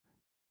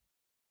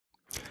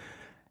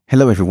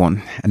Hello,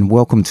 everyone, and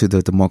welcome to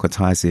the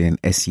Democratizing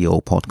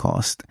SEO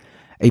podcast,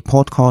 a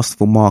podcast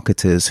for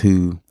marketers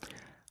who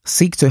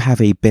seek to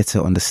have a better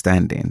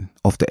understanding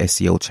of the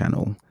SEO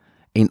channel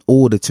in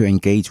order to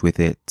engage with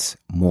it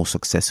more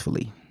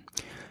successfully.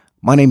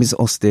 My name is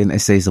Austin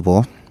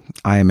Esezabo.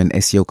 I am an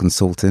SEO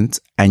consultant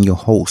and your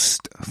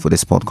host for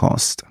this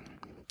podcast.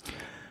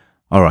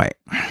 All right.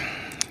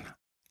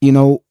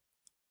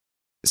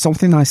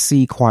 Something I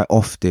see quite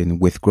often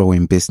with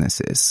growing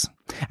businesses,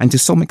 and to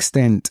some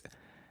extent,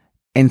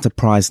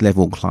 enterprise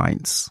level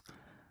clients,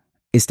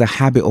 is the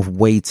habit of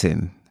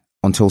waiting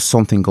until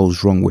something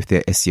goes wrong with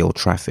their SEO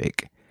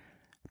traffic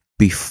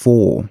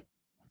before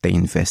they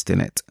invest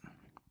in it.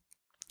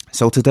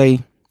 So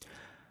today,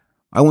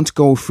 I want to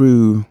go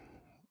through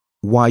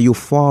why you're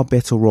far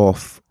better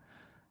off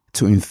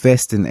to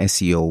invest in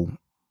SEO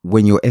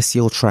when your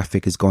SEO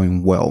traffic is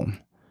going well,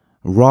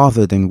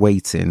 rather than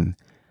waiting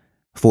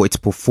for its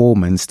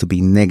performance to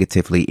be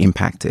negatively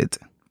impacted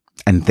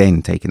and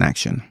then taking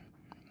action.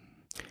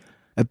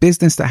 A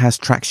business that has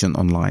traction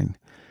online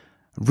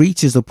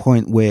reaches a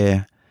point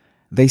where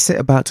they set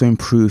about to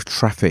improve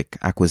traffic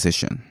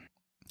acquisition.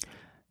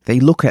 They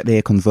look at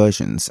their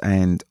conversions,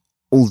 and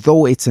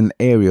although it's an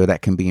area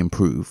that can be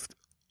improved,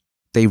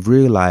 they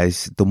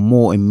realize the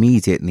more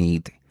immediate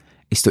need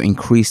is to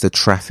increase the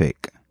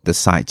traffic the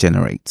site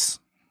generates.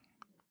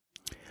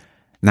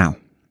 Now,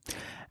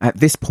 at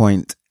this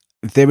point,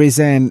 there is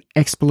an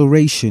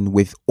exploration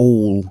with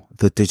all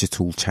the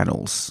digital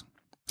channels.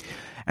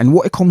 And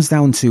what it comes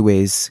down to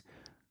is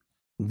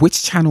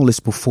which channel is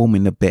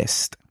performing the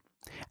best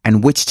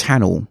and which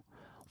channel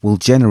will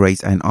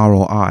generate an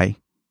ROI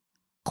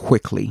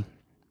quickly.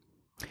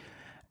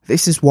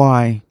 This is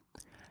why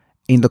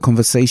in the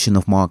conversation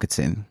of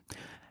marketing,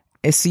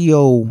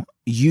 SEO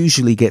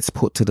usually gets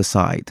put to the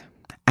side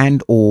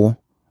and or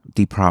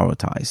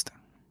deprioritized.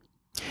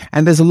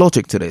 And there's a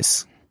logic to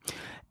this.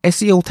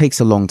 SEO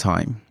takes a long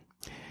time.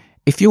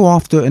 If you're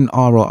after an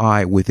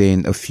ROI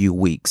within a few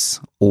weeks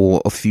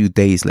or a few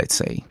days, let's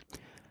say,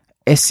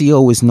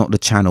 SEO is not the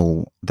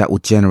channel that will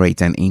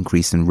generate an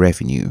increase in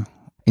revenue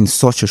in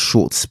such a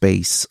short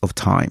space of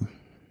time.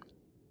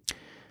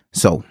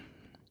 So,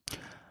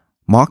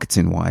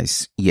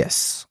 marketing-wise,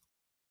 yes,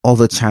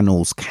 other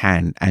channels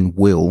can and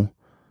will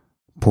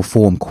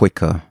perform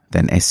quicker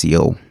than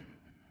SEO.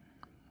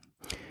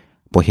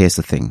 But here's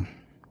the thing.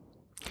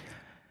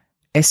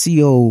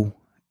 SEO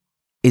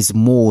is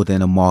more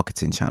than a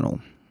marketing channel.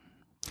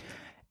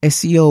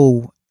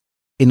 SEO,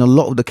 in a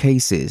lot of the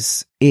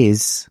cases,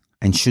 is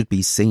and should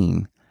be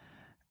seen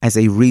as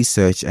a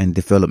research and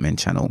development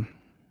channel.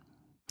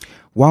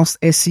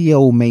 Whilst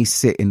SEO may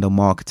sit in the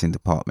marketing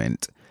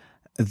department,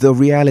 the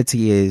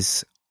reality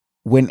is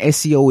when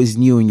SEO is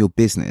new in your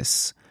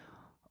business,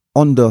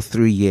 under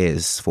 3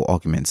 years for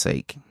argument's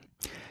sake,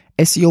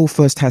 SEO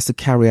first has to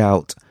carry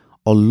out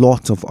a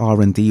lot of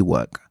R&D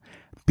work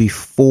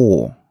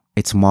before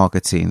its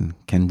marketing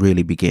can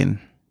really begin.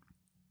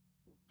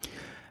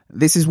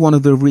 This is one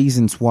of the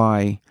reasons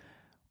why,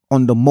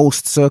 under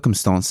most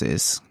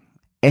circumstances,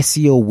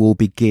 SEO will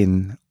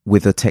begin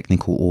with a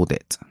technical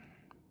audit.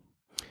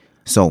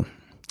 So,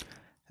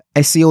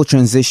 SEO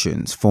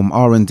transitions from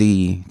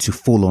R&D to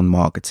full-on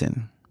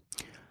marketing.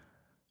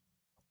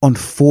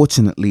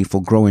 Unfortunately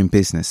for growing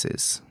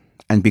businesses,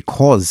 and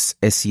because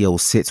SEO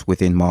sits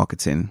within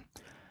marketing,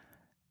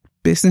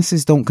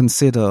 businesses don't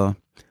consider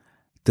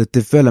the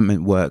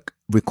development work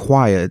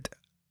required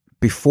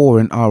before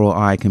an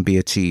ROI can be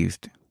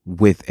achieved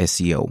with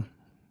SEO.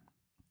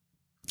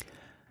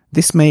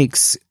 This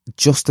makes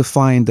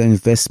justifying the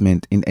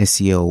investment in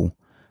SEO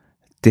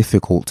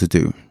difficult to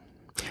do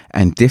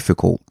and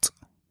difficult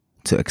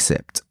to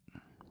accept.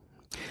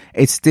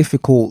 It's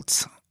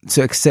difficult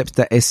to accept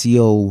that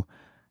SEO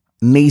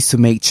needs to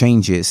make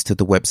changes to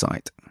the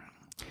website.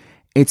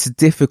 It's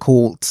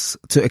difficult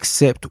to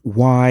accept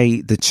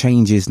why the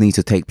changes need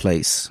to take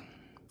place.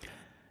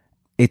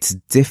 It's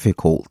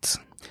difficult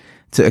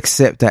to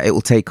accept that it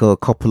will take a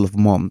couple of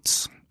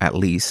months, at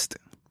least,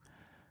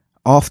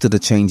 after the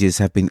changes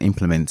have been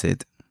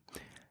implemented,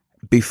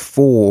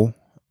 before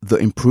the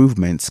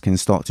improvements can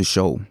start to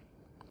show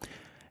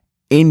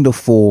in the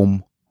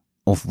form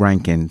of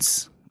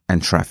rankings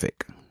and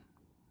traffic.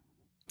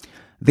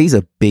 These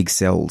are big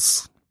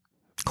sales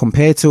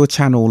compared to a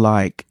channel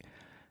like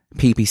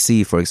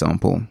PPC, for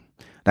example,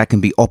 that can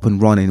be up and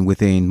running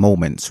within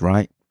moments,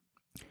 right?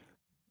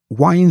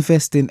 Why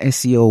invest in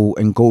SEO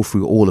and go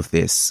through all of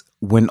this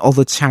when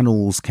other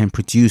channels can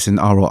produce an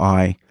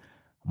ROI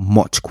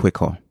much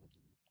quicker?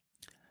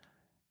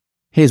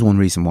 Here's one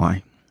reason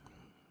why.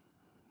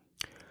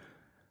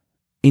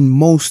 In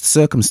most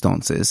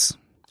circumstances,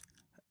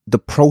 the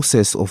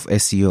process of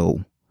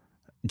SEO,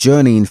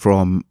 journeying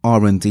from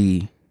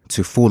R&D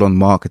to full-on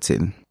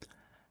marketing,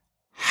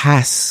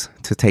 has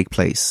to take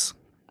place.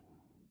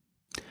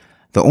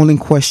 The only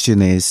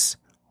question is,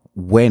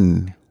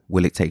 when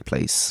will it take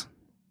place?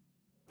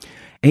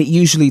 It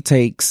usually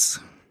takes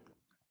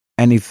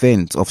an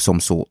event of some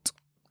sort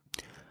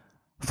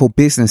for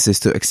businesses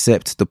to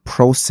accept the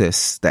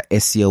process that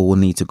SEO will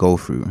need to go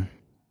through.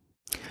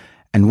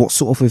 And what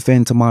sort of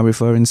event am I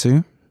referring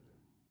to?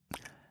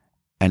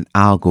 An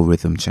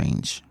algorithm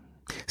change.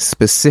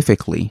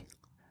 Specifically,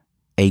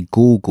 a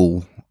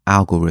Google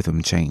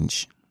algorithm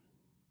change.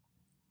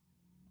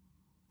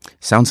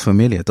 Sounds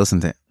familiar,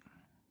 doesn't it?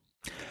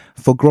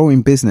 For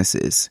growing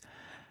businesses,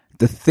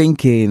 the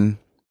thinking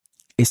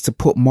is to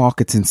put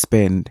marketing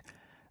spend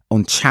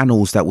on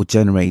channels that will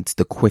generate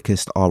the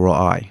quickest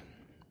ROI.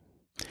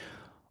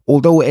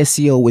 Although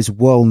SEO is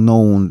well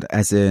known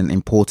as an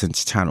important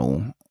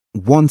channel,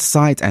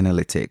 one-site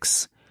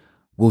analytics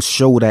will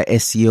show that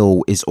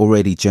SEO is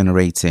already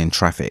generating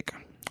traffic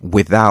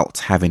without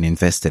having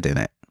invested in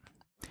it.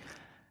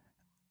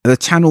 The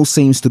channel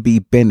seems to be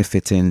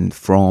benefiting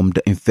from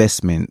the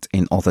investment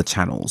in other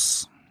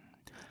channels.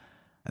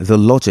 The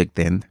logic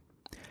then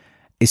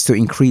is to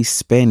increase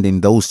spend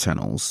in those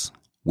channels,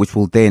 which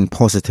will then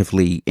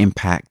positively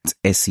impact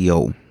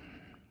SEO.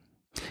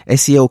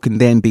 SEO can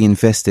then be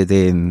invested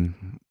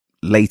in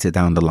later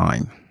down the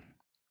line.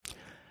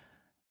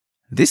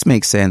 This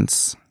makes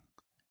sense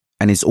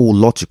and is all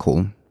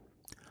logical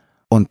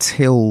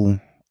until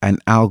an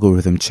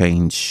algorithm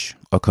change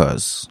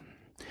occurs.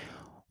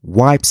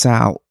 Wipes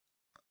out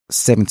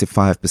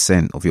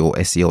 75% of your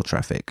SEO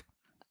traffic,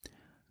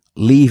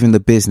 leaving the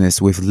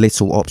business with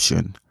little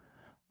option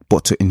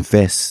but to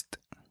invest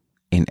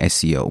in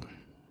SEO.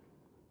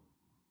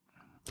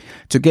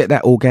 To get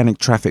that organic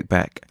traffic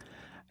back,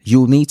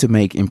 you'll need to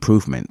make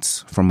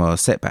improvements from a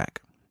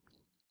setback.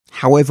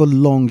 However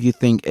long you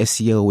think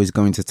SEO is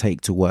going to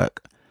take to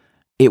work,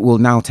 it will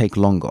now take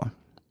longer,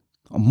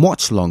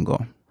 much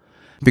longer,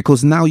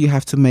 because now you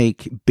have to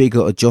make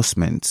bigger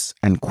adjustments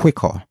and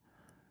quicker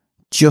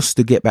just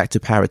to get back to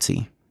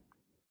parity.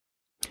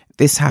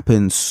 This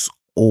happens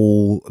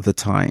all the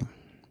time.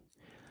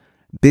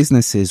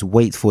 Businesses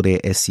wait for their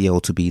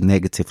SEO to be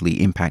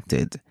negatively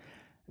impacted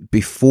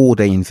before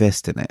they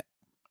invest in it.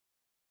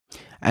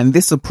 And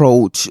this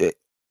approach,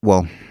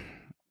 well,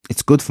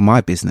 it's good for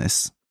my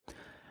business,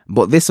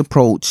 but this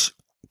approach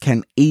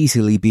can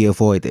easily be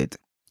avoided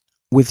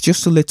with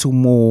just a little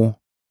more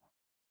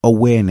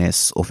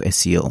awareness of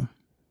SEO.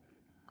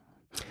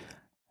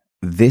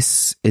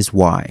 This is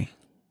why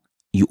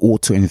you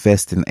ought to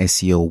invest in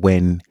SEO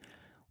when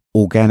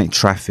organic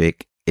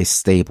traffic is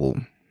stable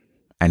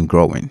and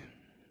growing.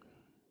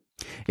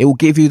 It will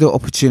give you the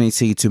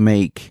opportunity to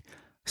make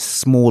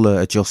smaller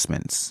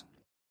adjustments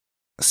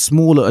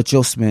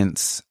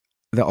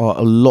that are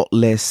a lot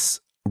less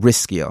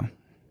riskier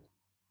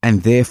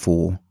and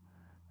therefore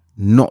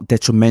not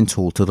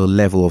detrimental to the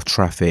level of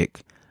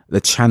traffic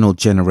the channel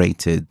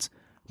generated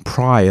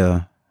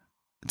prior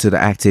to the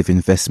active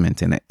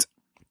investment in it.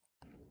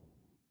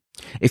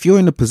 If you're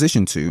in a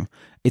position to,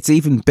 it's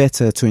even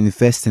better to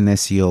invest in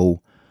SEO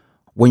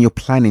when you're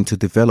planning to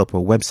develop a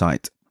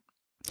website.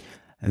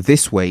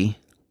 This way,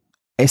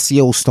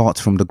 SEO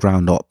starts from the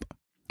ground up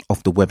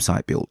of the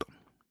website build.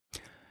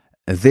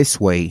 This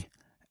way,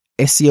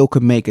 SEO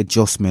can make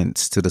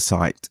adjustments to the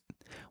site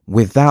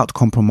without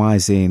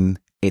compromising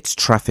its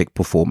traffic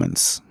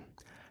performance.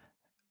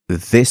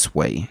 This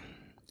way,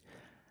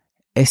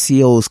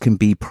 SEOs can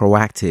be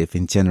proactive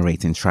in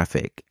generating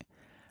traffic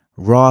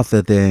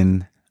rather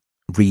than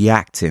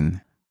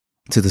reacting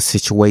to the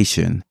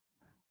situation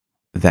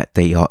that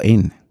they are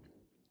in.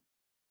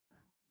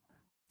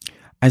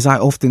 As I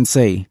often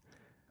say,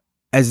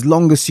 as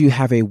long as you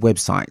have a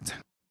website,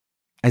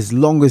 as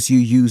long as you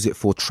use it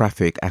for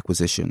traffic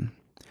acquisition,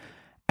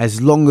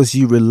 as long as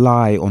you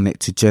rely on it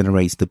to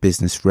generate the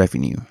business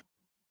revenue,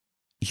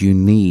 you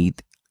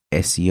need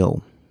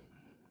SEO.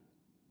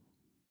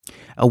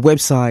 A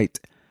website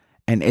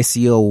and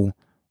SEO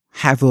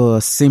have a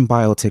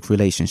symbiotic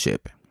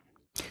relationship.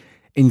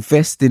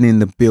 Investing in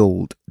the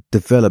build,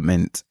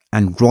 development,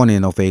 and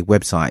running of a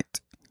website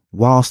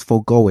whilst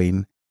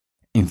foregoing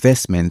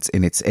investment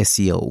in its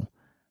SEO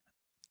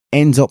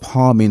ends up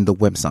harming the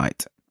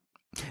website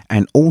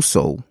and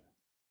also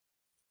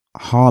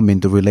harming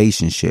the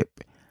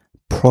relationship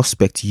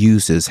prospect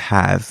users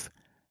have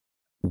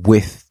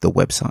with the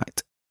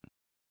website.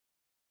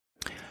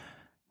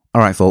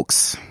 All right,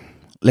 folks,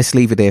 let's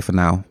leave it there for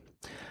now.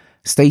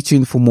 Stay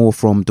tuned for more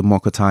from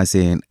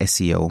Democratizing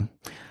SEO.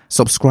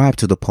 Subscribe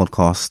to the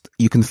podcast.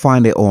 You can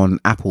find it on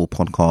Apple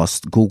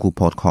Podcast, Google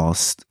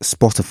Podcast,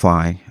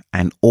 Spotify,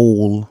 and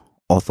all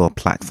other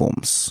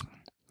platforms.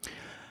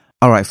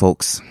 All right,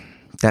 folks,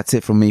 that's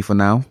it from me for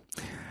now.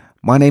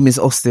 My name is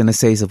Austin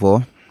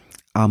Acezabor.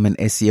 I'm an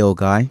SEO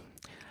guy.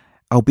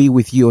 I'll be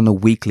with you on a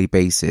weekly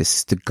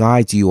basis to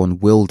guide you on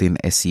wielding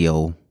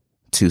SEO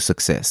to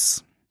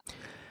success.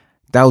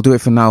 That'll do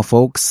it for now,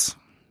 folks.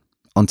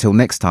 Until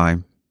next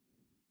time,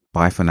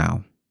 bye for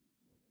now.